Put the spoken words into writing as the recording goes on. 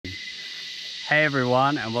Hey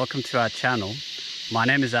everyone, and welcome to our channel. My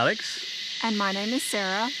name is Alex. And my name is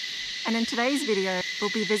Sarah. And in today's video, we'll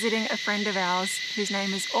be visiting a friend of ours whose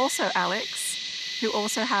name is also Alex, who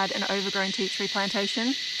also had an overgrown tea tree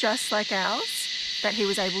plantation, just like ours, that he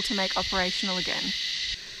was able to make operational again.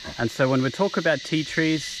 And so when we talk about tea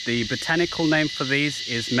trees, the botanical name for these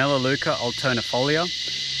is Melaleuca alternifolia.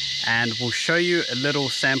 And we'll show you a little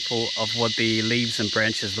sample of what the leaves and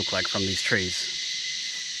branches look like from these trees.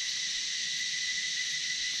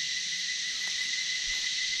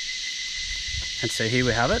 And so here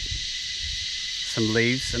we have it, some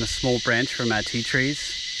leaves and a small branch from our tea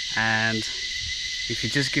trees. And if you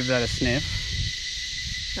just give that a sniff.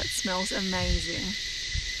 That smells amazing.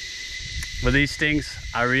 With these things,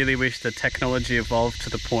 I really wish the technology evolved to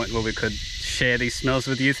the point where we could share these smells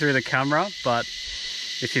with you through the camera, but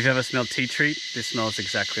if you've ever smelled tea tree, this smells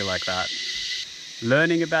exactly like that.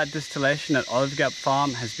 Learning about distillation at Olive Gap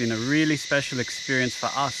Farm has been a really special experience for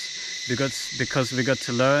us because we got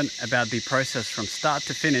to learn about the process from start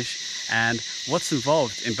to finish and what's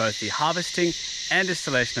involved in both the harvesting and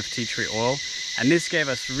distillation of tea tree oil. And this gave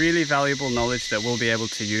us really valuable knowledge that we'll be able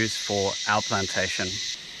to use for our plantation.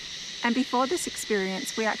 And before this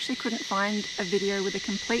experience, we actually couldn't find a video with a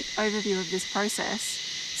complete overview of this process.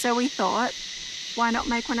 So we thought, why not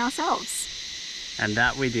make one ourselves? And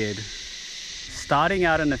that we did. Starting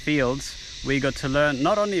out in the fields, we got to learn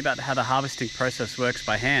not only about how the harvesting process works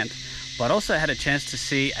by hand, but also had a chance to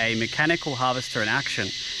see a mechanical harvester in action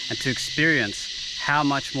and to experience how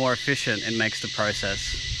much more efficient it makes the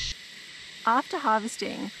process. After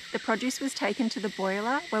harvesting, the produce was taken to the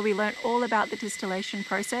boiler where we learnt all about the distillation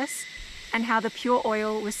process and how the pure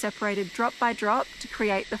oil was separated drop by drop to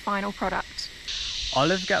create the final product.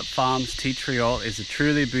 Olive Gap Farm's tea tree oil is a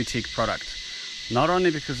truly boutique product, not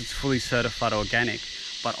only because it's fully certified organic,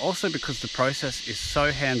 but also because the process is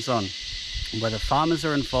so hands-on, where the farmers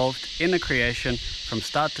are involved in the creation from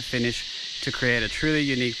start to finish to create a truly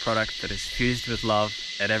unique product that is fused with love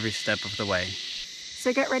at every step of the way.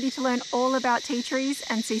 So get ready to learn all about tea trees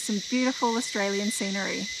and see some beautiful Australian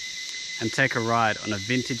scenery. And take a ride on a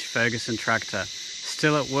vintage Ferguson tractor,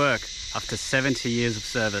 still at work after 70 years of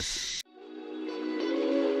service.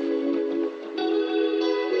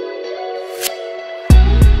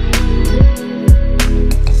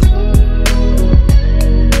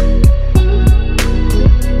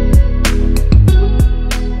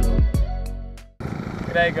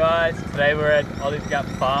 G'day guys, today we're at Olive Gap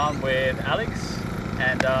Farm with Alex,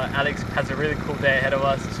 and Alex has a really cool day ahead of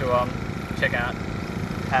us to check out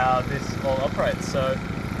how this all operates. So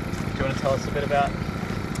do you want to tell us a bit about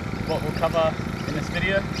what we'll cover in this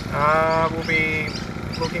video? We'll be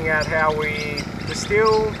looking at how we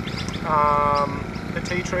distill the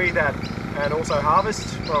tea tree and also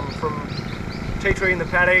harvest from tea tree in the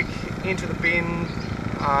paddock into the bin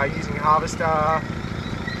using a harvester,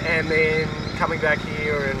 and then coming back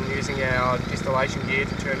here and using our distillation gear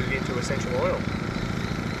to turn it into essential oil.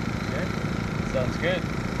 Yeah, sounds good.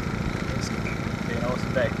 It's been an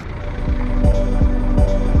awesome day.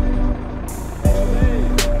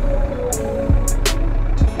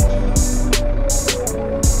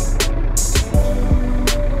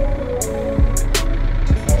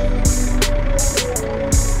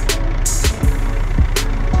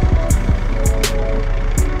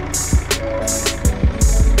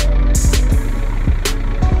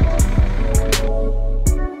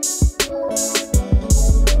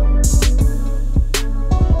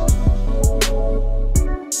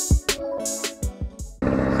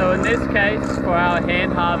 So in this case, for our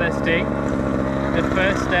hand harvesting, the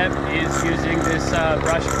first step is using this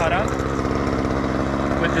brush cutter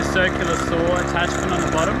with the circular saw attachment on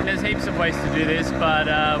the bottom. There's heaps of ways to do this, but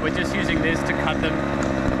we're just using this to cut them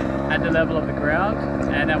at the level of the ground,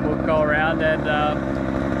 and then we'll go around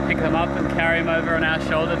and pick them up and carry them over on our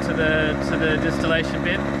shoulder to the distillation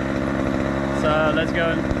bin. So let's go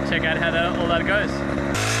and check out how all that goes.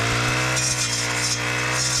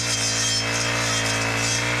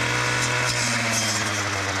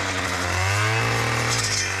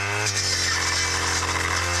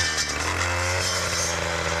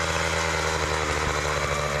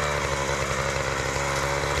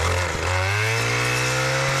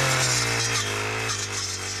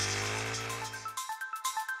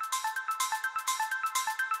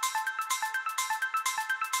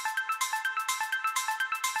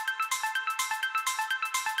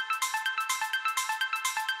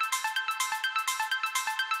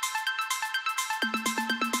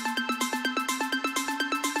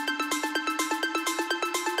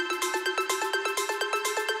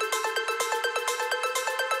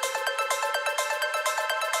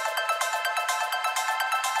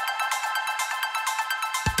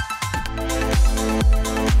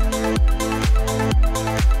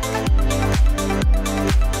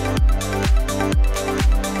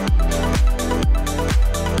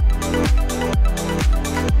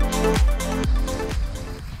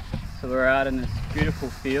 we're out in this beautiful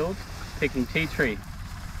field picking tea tree.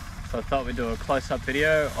 So I thought we'd do a close-up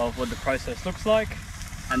video of what the process looks like.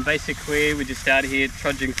 And basically we're just out here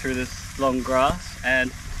trudging through this long grass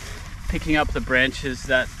and picking up the branches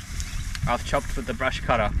that I've chopped with the brush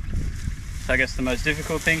cutter. So I guess the most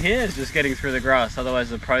difficult thing here is just getting through the grass. Otherwise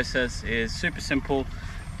the process is super simple.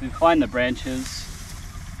 We find the branches,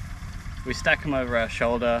 we stack them over our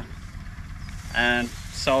shoulder, and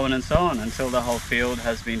so on until the whole field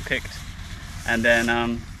has been picked. And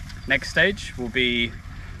then next stage we'll be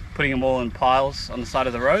putting them all in piles on the side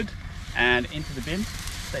of the road and into the bin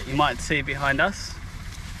that you might see behind us.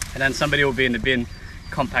 And then somebody will be in the bin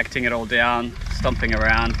compacting it all down, stomping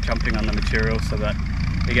around, jumping on the material so that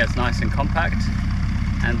it gets nice and compact.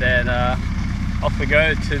 And then off we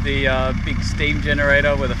go to the big steam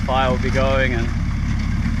generator where the fire will be going, and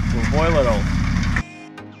we'll boil it all.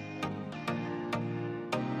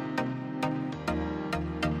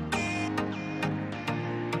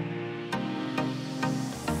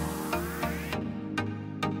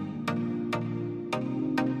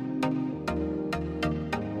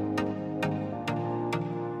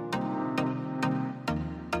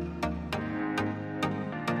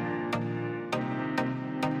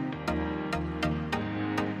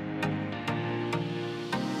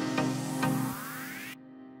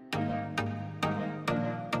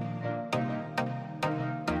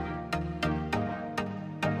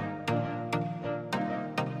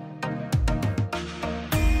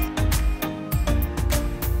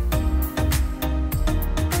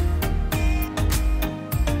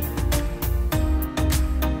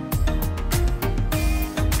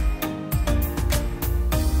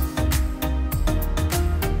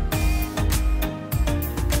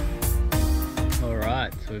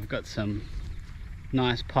 So we've got some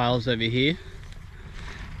nice piles over here.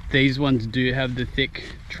 These ones do have the thick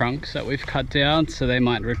trunks that we've cut down, so they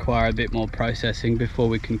might require a bit more processing before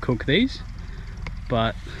we can cook these.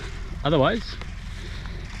 But otherwise,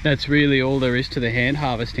 that's really all there is to the hand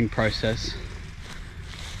harvesting process.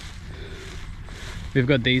 We've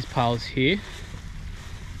got these piles here,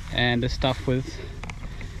 and the stuff with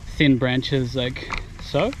thin branches like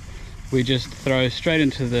so, we just throw straight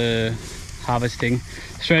into the harvesting,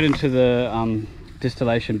 straight into the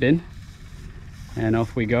distillation bin, and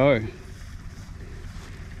off we go.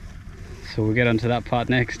 So we'll get onto that part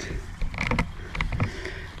next.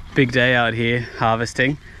 Big day out here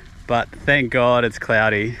harvesting, but thank God it's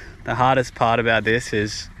cloudy. The hardest part about this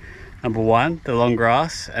is number one, the long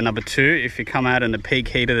grass, and number two, if you come out in the peak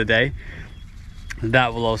heat of the day,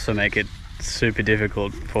 that will also make it super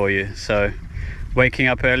difficult for you. So waking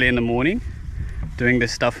up early in the morning, doing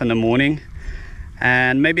this stuff in the morning,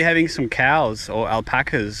 and maybe having some cows or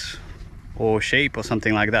alpacas or sheep or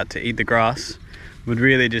something like that to eat the grass would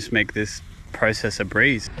really just make this process a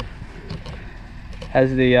breeze.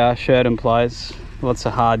 As the shirt implies, lots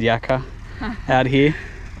of hard yakka out here.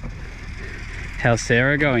 How's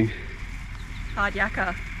Sarah going? Hard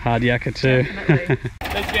yakka. Hard yakka too. Definitely.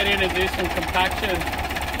 Let's get in and do some compaction.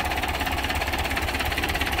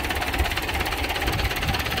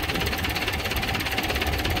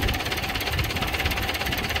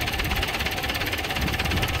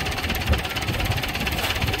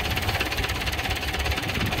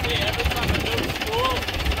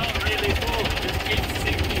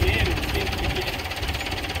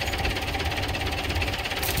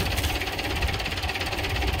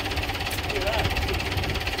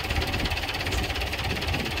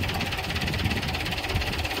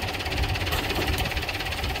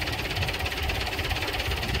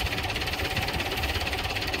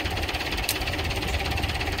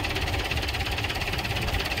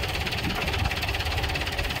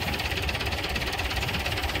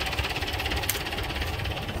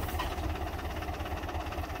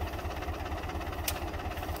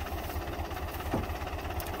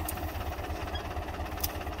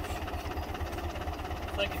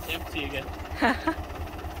 Like it's empty again. Yeah,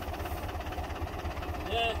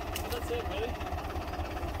 that's it really.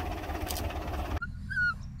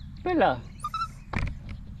 Bella!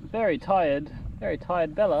 Very tired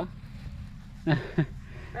Bella.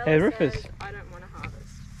 Hey Rufus. Says, I don't want to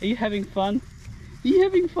harvest. Are you having fun? Are you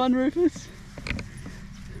having fun, Rufus?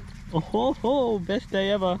 Oh ho ho, best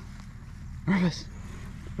day ever. Rufus!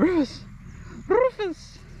 Rufus!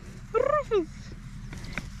 Rufus! Rufus!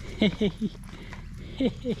 Hey.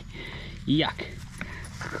 Yuck.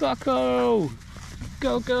 Coco!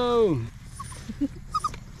 Coco!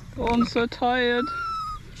 Oh, I'm so tired.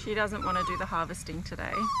 She doesn't want to do the harvesting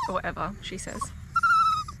today, or ever, she says.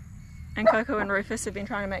 And Coco and Rufus have been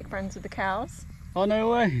trying to make friends with the cows. Oh, no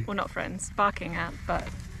way. Well, not friends, barking at, but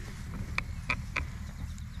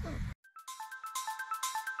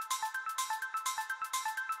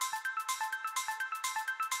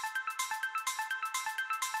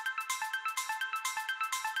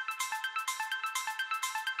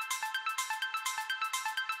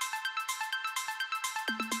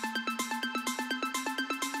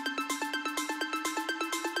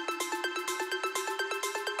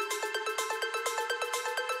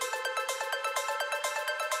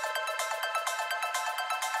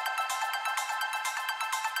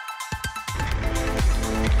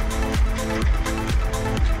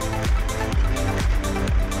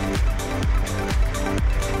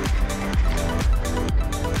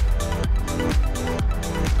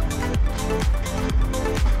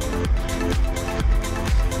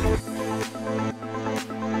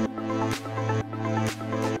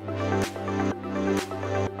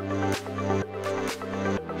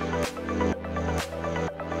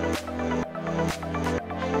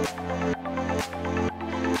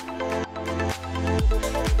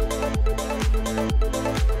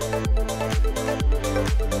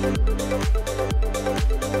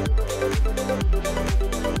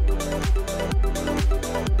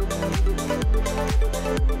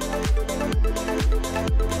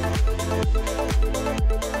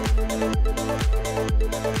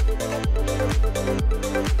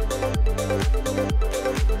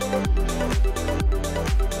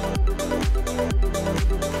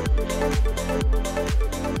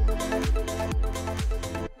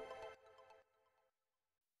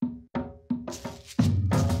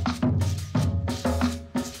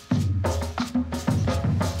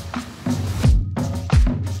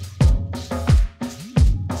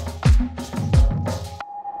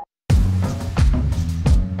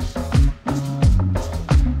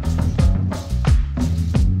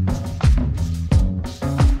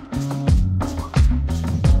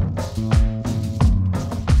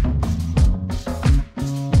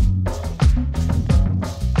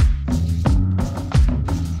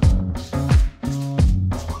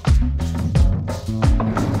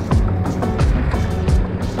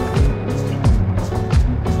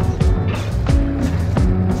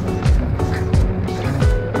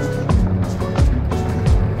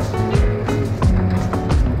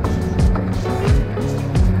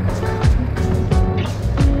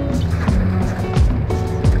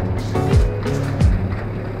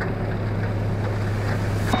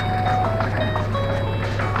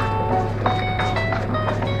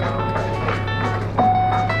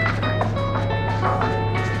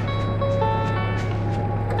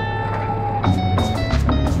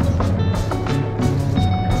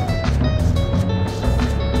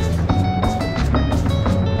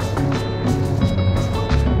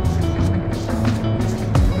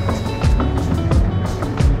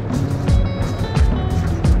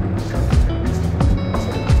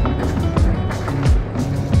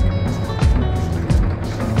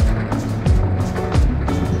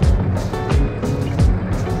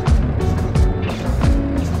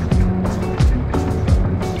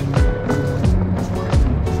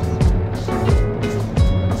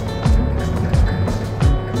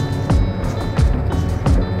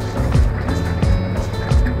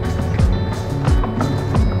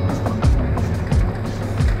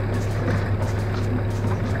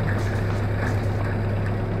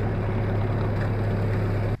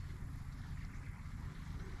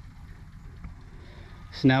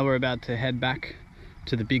So now we're about to head back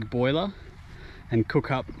to the big boiler and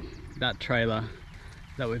cook up that trailer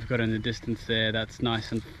that we've got in the distance there. That's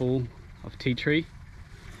nice and full of tea tree.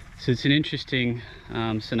 So it's an interesting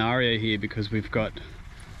scenario here, because we've got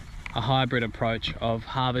a hybrid approach of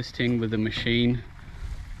harvesting with a machine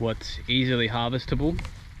what's easily harvestable,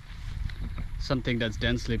 something that's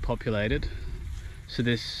densely populated. So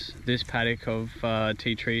this paddock of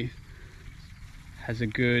tea tree has a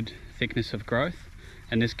good thickness of growth,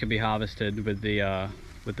 and this can be harvested with the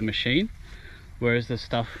machine, whereas the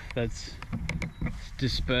stuff that's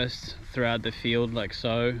dispersed throughout the field like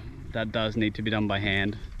so, that does need to be done by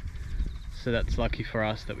hand. So that's lucky for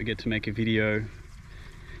us that we get to make a video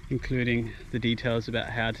including the details about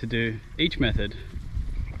how to do each method.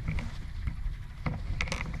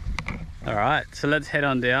 All right, so let's head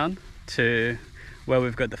on down to where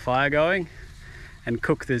we've got the fire going and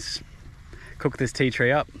cook this tea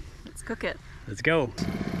tree up. Let's cook it. Let's go.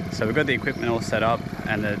 So we've got the equipment all set up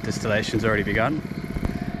and the distillation's already begun.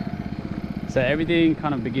 So everything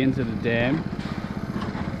kind of begins at the dam,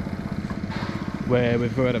 where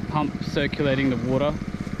we've got a pump circulating the water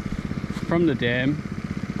from the dam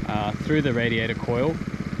through the radiator coil,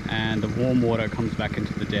 and the warm water comes back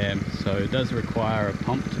into the dam. So it does require a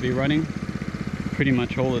pump to be running pretty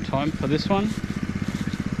much all the time for this one,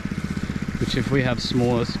 which if we have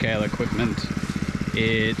smaller scale equipment,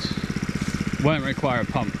 it won't require a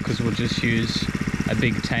pump, because we'll just use a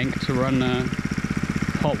big tank to run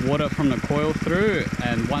hot water from the coil through,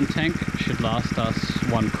 and one tank should last us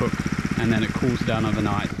one cook, and then it cools down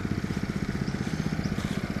overnight.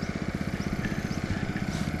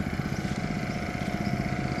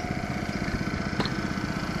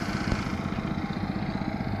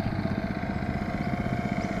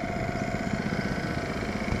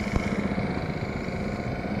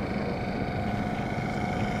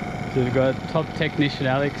 So we've got top technician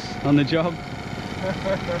Alex on the job.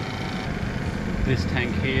 This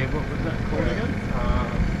tank here, what was that called again?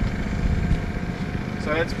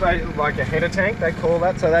 So it's like a header tank, they call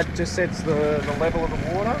that. So that just sets the level of the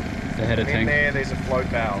water. The header tank. In there's a float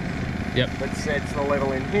valve. Yep. That sets the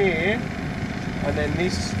level in here. And then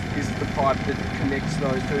this is the pipe that connects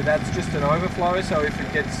those two. That's just an overflow, so if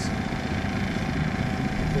it gets...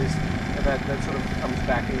 that sort of comes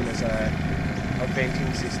back in as a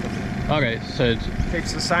venting system. Okay, so...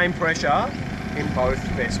 Keeps the same pressure in both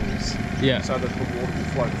vessels. Yeah. So that the water will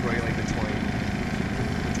flow freely between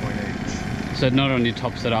each. So it not only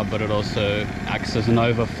tops it up, but it also acts as an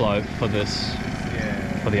overflow for this,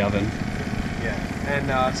 for the oven. Yeah,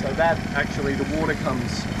 and so that actually the water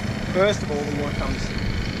comes, first of all the water comes,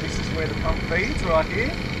 this is where the pump feeds right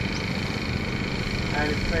here.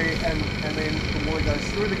 And then the water goes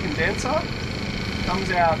through the condenser, comes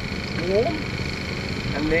out warm,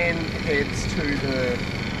 and then heads to the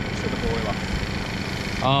boiler.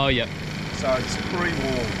 Oh, yep. So it's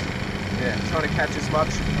pre-warmed. Yeah, trying to catch as much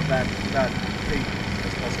of that heat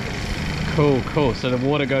as possible. Cool. So the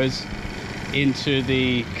water goes into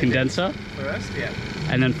the condenser first, yeah.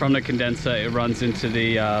 And then from the condenser it runs into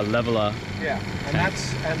the leveler. Yeah, and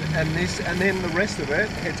that's and then the rest of it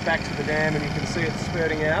heads back to the dam, and you can see it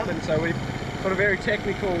spurting out. And so we've got a very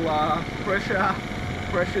technical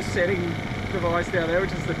pressure setting device down there,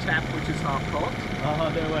 which is the tap, which is half cocked.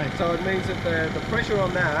 Oh, no way. So it means that the pressure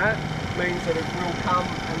on that means that it will come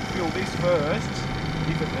and fill this first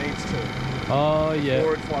if it needs to. Oh, yeah.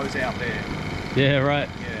 Or it flows out there. Yeah, right.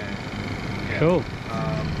 Yeah. Cool.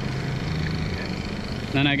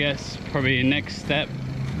 Then I guess probably next step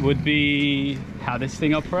would be how this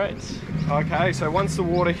thing operates. Okay, so once the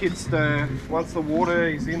water is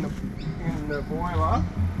in the boiler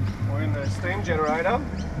or in the steam generator,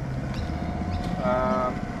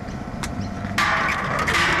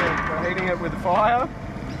 we're heating it with the fire.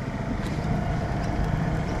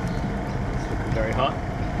 It's looking very hot.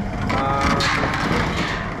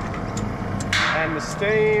 And the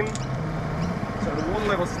steam, so the water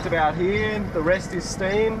level sits about here, the rest is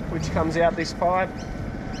steam, which comes out this pipe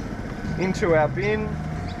into our bin,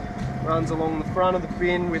 runs along the front of the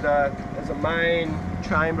bin with as a main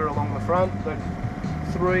chamber along the front. The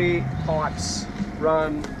 3 pipes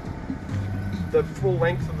run the full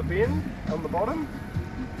length of the bin on the bottom.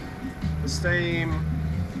 The steam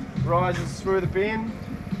rises through the bin,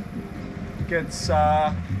 gets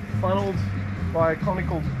funneled by a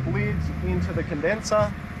conical lid into the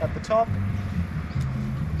condenser at the top,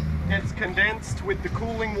 gets condensed with the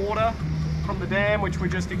cooling water from the dam, which we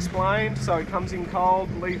just explained. So it comes in cold,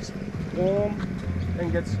 leaves warm,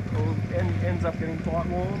 and ends up getting quite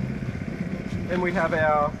warm. Then we have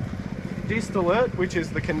our distillate, which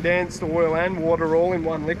is the condensed oil and water all in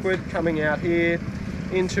one liquid, coming out here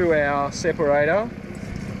into our separator.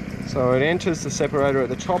 So it enters the separator at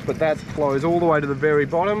the top, but that flows all the way to the very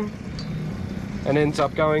bottom and ends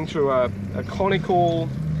up going through a conical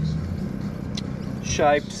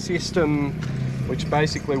shaped system, which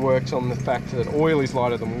basically works on the fact that oil is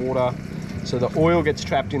lighter than water. So the oil gets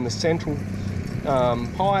trapped in the central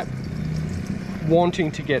pipe,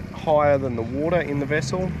 wanting to get higher than the water in the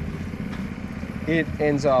vessel. It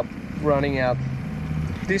ends up running out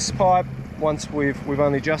this pipe once we've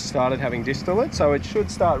only just started having distillate, so it should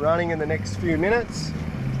start running in the next few minutes.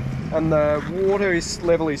 And the water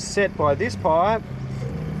level is set by this pipe,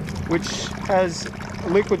 which has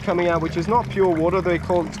liquid coming out, which is not pure water.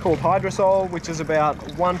 It's called hydrosol, which is about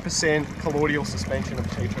 1% colloidal suspension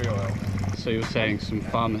of tea tree oil. So you're saying some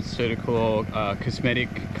pharmaceutical or cosmetic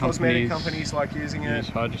companies like using it. use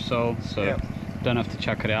hydrosol, so Yep. don't have to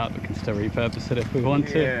chuck it out. We can still repurpose it if we want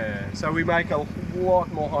to. Yeah, so we make a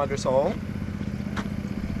lot more hydrosol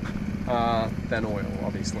than oil,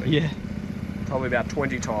 obviously. Yeah. Probably about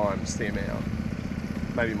 20 times the amount,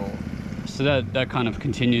 maybe more. So that kind of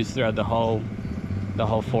continues throughout the whole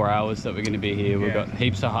 4 hours that we're going to be here. We've Yeah. got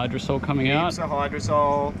heaps of hydrosol coming out. Heaps of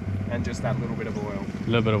hydrosol and just that little bit of oil. A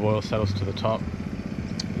little bit of oil settles to the top.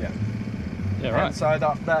 Yeah. Yeah, right. And so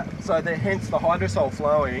hence the hydrosol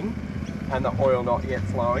flowing and the oil not yet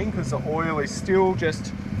flowing, because the oil is still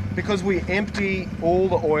just, because we empty all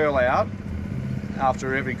the oil out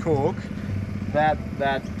after every cook, that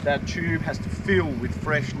tube has to fill with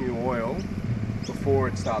fresh new oil before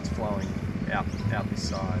it starts flowing out this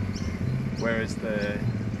side. Whereas the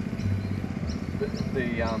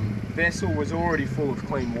vessel was already full of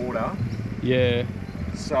clean water. Yeah.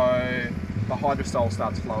 So the hydrosol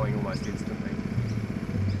starts flowing almost instantly.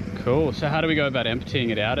 Cool. So how do we go about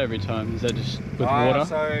emptying it out every time? Is that just with water?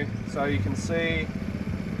 So you can see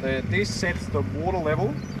this sets the water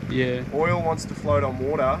level. Yeah. Oil wants to float on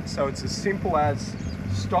water, so it's as simple as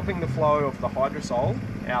stopping the flow of the hydrosol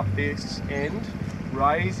out this end,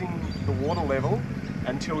 raising the water level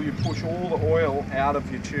until you push all the oil out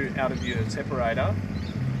of your separator,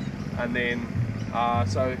 and then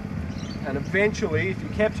and eventually, if you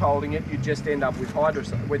kept holding it, you'd just end up with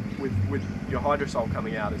hydrosol with your hydrosol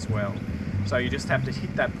coming out as well. So you just have to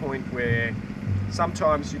hit that point where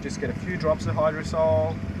sometimes you just get a few drops of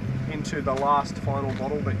hydrosol into the last final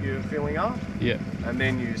bottle that you're filling up. Yeah. And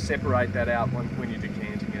then you separate that out when you're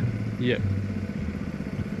decanting it. Yeah.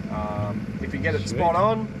 If you get it Sweet. spot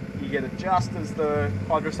on, you get it just as the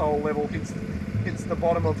hydrosol level hits the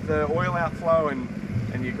bottom of the oil outflow, and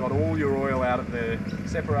you got all your oil out of the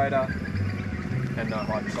separator and no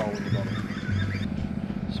hydrosol in the bottom.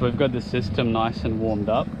 So we've got the system nice and warmed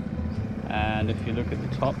up, and if you look at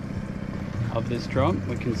the top of this drum,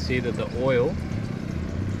 we can see that the oil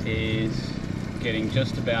is getting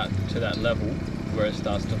just about to that level where it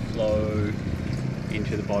starts to flow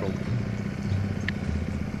into the bottle.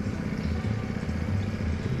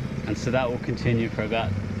 And so that will continue for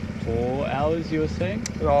about 4 hours, you were saying?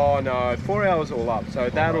 Oh no, 4 hours all up, so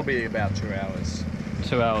that'll be about 2 hours.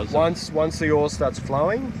 2 hours. Once the oil starts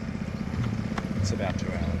flowing, it's about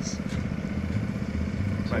 2 hours.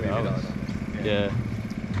 Maybe a bit over. Yeah.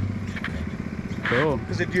 Cool.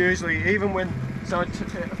 Because it usually, even when,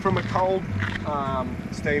 from a cold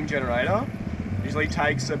steam generator, usually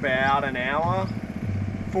takes about an hour,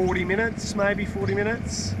 40 minutes, maybe 40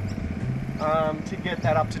 minutes to get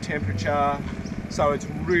that up to temperature, so it's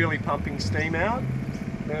really pumping steam out.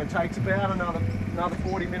 Then it takes about another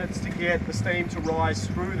 40 minutes to get the steam to rise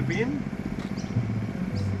through the bin,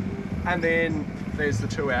 and then there's the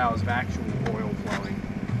 2 hours of actual oil flowing.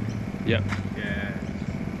 Yep. Yeah.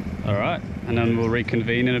 All right, and then we'll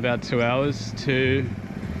reconvene in about 2 hours to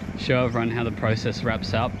show everyone how the process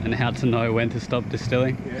wraps up and how to know when to stop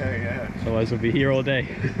distilling. Yeah. Otherwise we'll be here all day.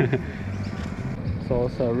 So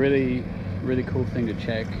also a really cool thing to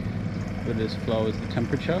check with this flow is the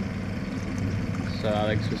temperature. So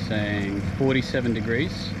Alex was saying 47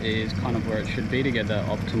 degrees is kind of where it should be to get that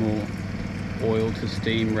optimal oil to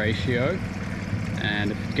steam ratio.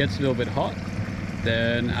 And if it gets a little bit hot,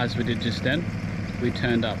 then as we did just then, we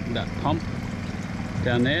turned up that pump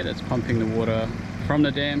down there that's pumping the water from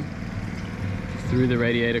the dam through the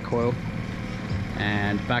radiator coil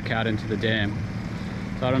and back out into the dam.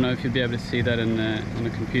 So I don't know if you'll be able to see that on the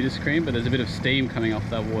computer screen, but there's a bit of steam coming off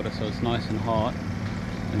that water, so it's nice and hot.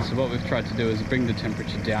 And so what we've tried to do is bring the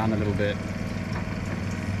temperature down a little bit of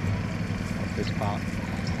this part.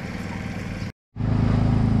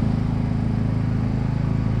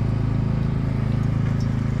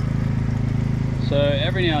 So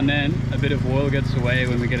every now and then a bit of oil gets away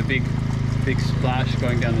when we get a big splash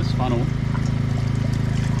going down this funnel.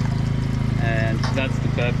 And that's the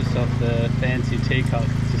purpose of the fancy teacup,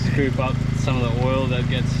 to scoop up some of the oil that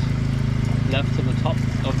gets left on the top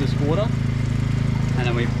of this water, and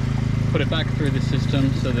then we put it back through the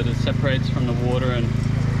system so that it separates from the water and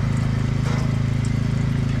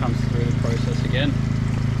comes through the process again.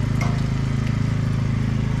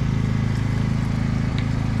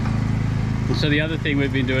 And so the other thing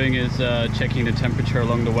we've been doing is checking the temperature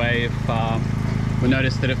along the way. If we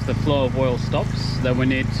notice that if the flow of oil stops, then we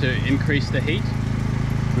need to increase the heat,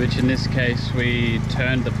 which in this case we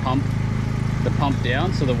turned the pump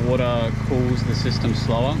down so the water cools the system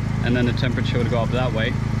slower, and then the temperature would go up that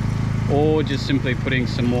way. Or just simply putting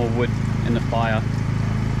some more wood in the fire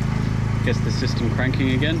gets the system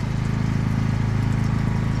cranking again.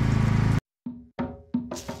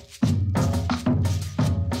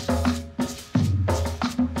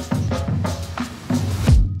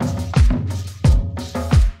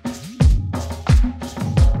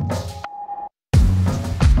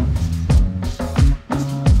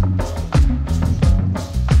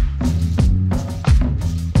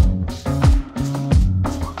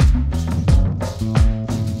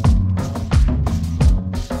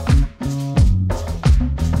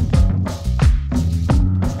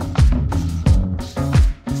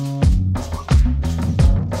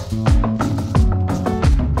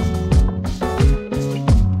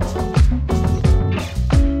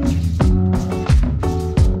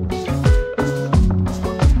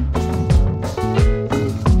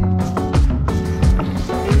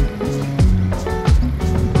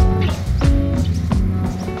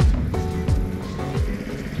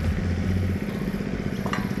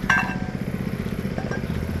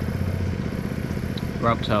 We're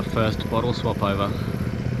up to our first bottle swap over.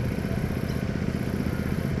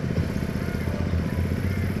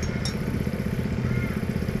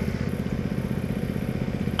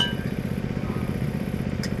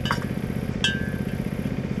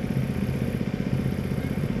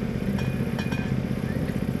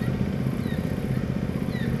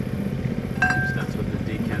 That's what the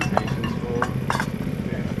decantation's for.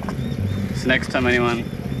 So next time anyone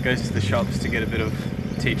goes to the shops to get a bit of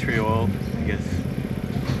tea tree oil, I guess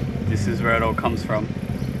this is where it all comes from.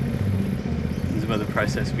 This is where the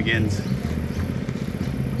process begins.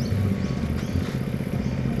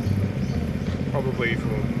 Probably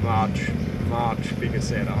for a much bigger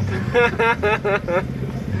setup.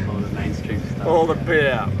 All the mainstream stuff. All the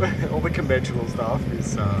conventional stuff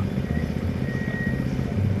is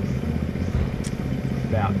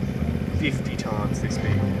about 50 times this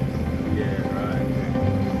big. Yeah, right.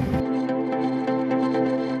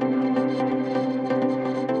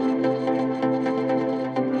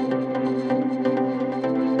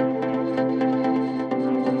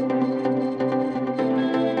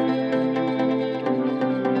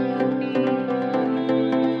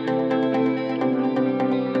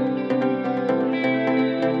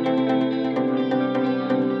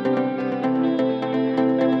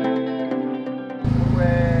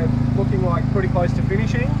 Pretty close to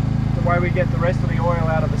finishing. The way we get the rest of the oil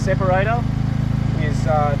out of the separator is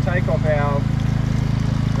take off our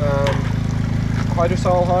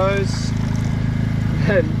hydrosol hose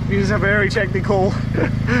and use a very technical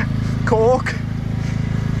cork.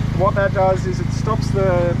 What that does is it stops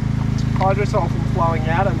the hydrosol from flowing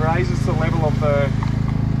out and raises the level of the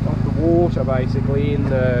water basically in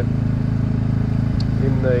the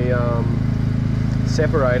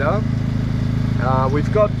separator.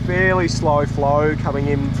 We've got fairly slow flow coming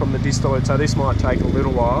in from the distillate, so this might take a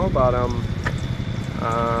little while, but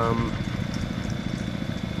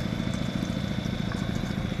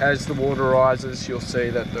as the water rises, you'll see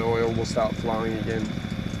that the oil will start flowing again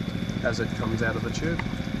as it comes out of the tube.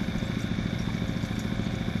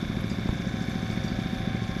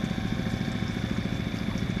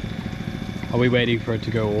 Are we waiting for it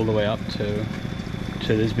to go all the way up to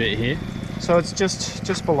this bit here? So it's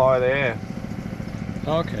just below there.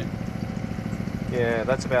 Oh, okay. Yeah,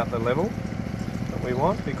 that's about the level that we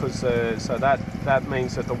want, because so that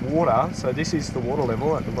means that the water, so this is the water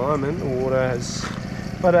level at the moment. The water has,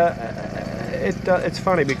 but it's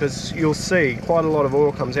funny because you'll see quite a lot of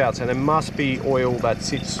oil comes out, so there must be oil that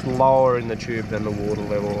sits lower in the tube than the water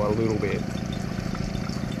level a little bit.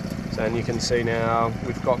 So, and you can see now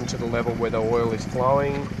we've gotten to the level where the oil is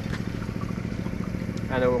flowing,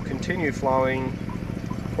 and it will continue flowing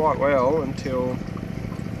quite well until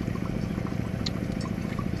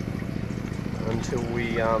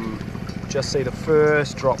we just see the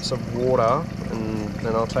first drops of water, and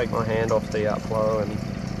then I'll take my hand off the outflow and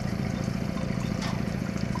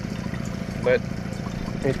let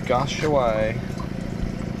it gush away.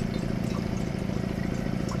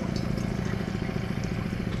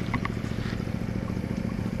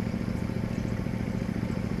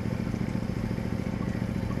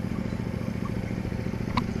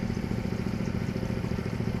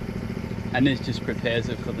 And this just prepares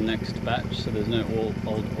it for the next batch, so there's no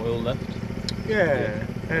old oil left? Yeah,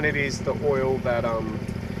 and it is the oil that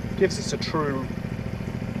gives us a true,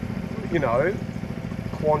 you know,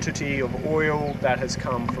 quantity of oil that has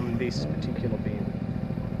come from this particular bin.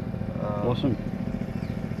 Awesome.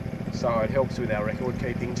 So it helps with our record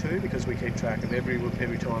keeping too, because we keep track of every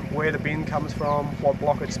time where the bin comes from, what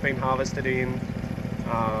block it's been harvested in,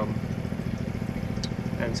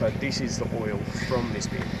 and so this is the oil from this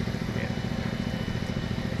bin. Yeah.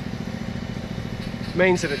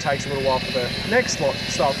 Means that it takes a little while for the next lot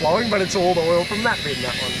to start flowing, but it's all the oil from that bin,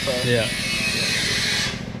 that one. So Yeah.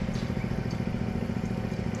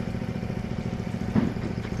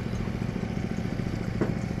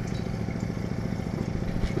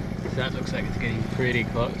 That looks like it's getting pretty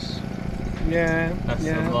close. Yeah. That's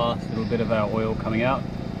the last little bit of our oil coming out.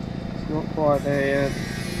 It's not quite there yet.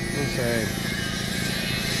 We'll see.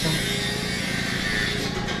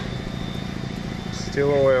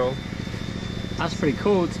 Still oil. That's pretty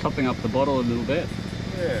cool. It's topping up the bottle a little bit.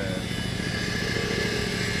 Yeah.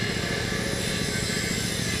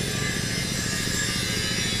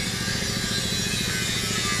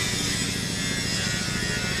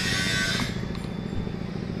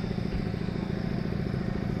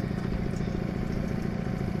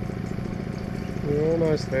 We're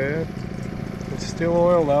almost there. It's still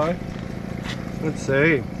oil though. Let's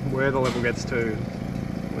see where the level gets to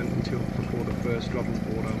until before the first drop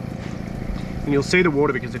of water. And you'll see the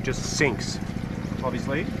water because it just sinks,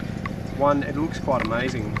 obviously. It looks quite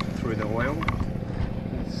amazing through the oil.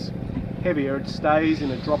 It's heavier, it stays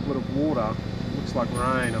in a droplet of water. It looks like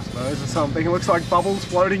rain, I suppose, or something. It looks like bubbles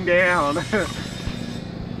floating down.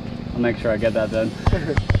 I'll make sure I get that then.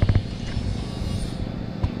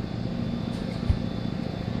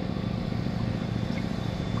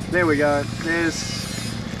 There we go.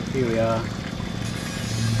 Here we are.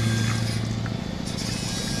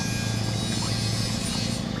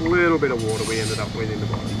 A little bit of water we ended up with in the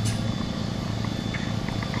bottom.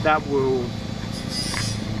 That will,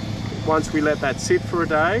 once we let that sit for a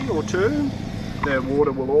day or two, the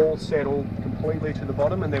water will all settle completely to the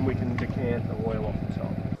bottom, and then we can decant the oil off the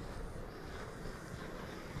top.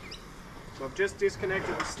 So I've just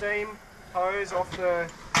disconnected the steam hose off the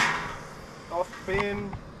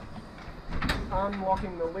bin,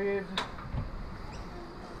 unlocking the lid,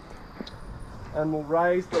 and we'll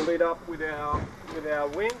raise the lid up with our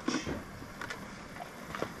winch.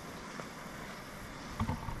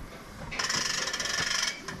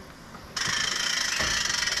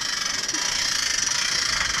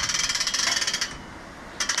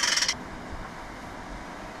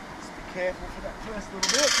 Just be careful for that first little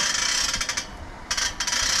bit.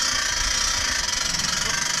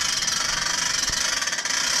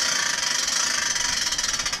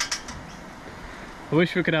 I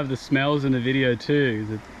wish we could have the smells in the video too,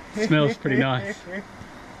 'cause it smells pretty nice.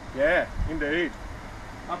 Yeah, indeed.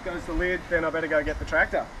 Up goes the lid, then I better go get the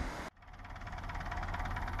tractor.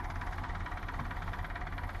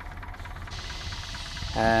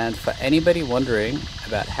 And for anybody wondering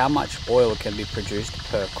about how much oil can be produced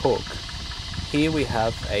per cook, here we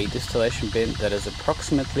have a distillation bin that is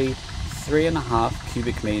approximately 3.5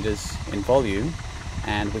 cubic meters in volume,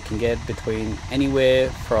 and we can get between anywhere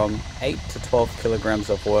from 8 to 12 kilograms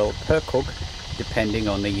of oil per cook depending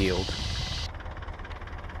on the yield.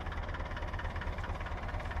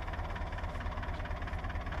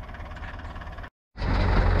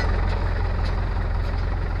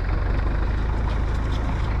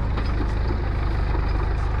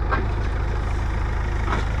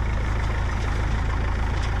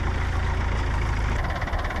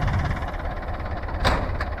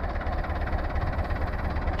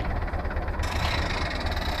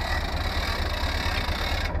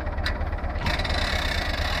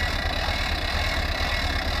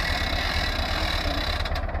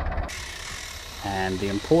 And the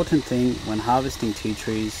important thing when harvesting tea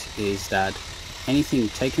trees is that anything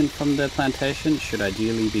taken from the plantation should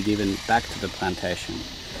ideally be given back to the plantation.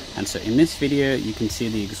 And so in this video you can see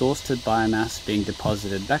the exhausted biomass being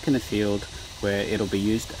deposited back in the field where it'll be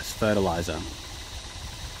used as fertilizer.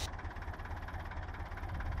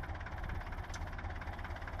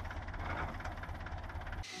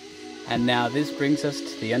 And now this brings us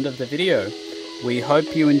to the end of the video. We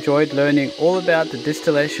hope you enjoyed learning all about the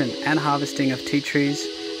distillation and harvesting of tea trees,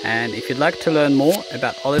 and if you'd like to learn more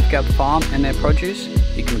about Olive Gap Farm and their produce,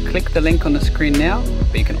 you can click the link on the screen now,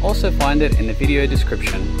 but you can also find it in the video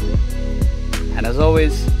description. And as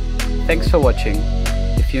always, thanks for watching.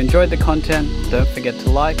 If you enjoyed the content, don't forget to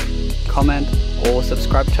like, comment or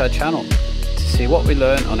subscribe to our channel to see what we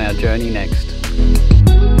learn on our journey next.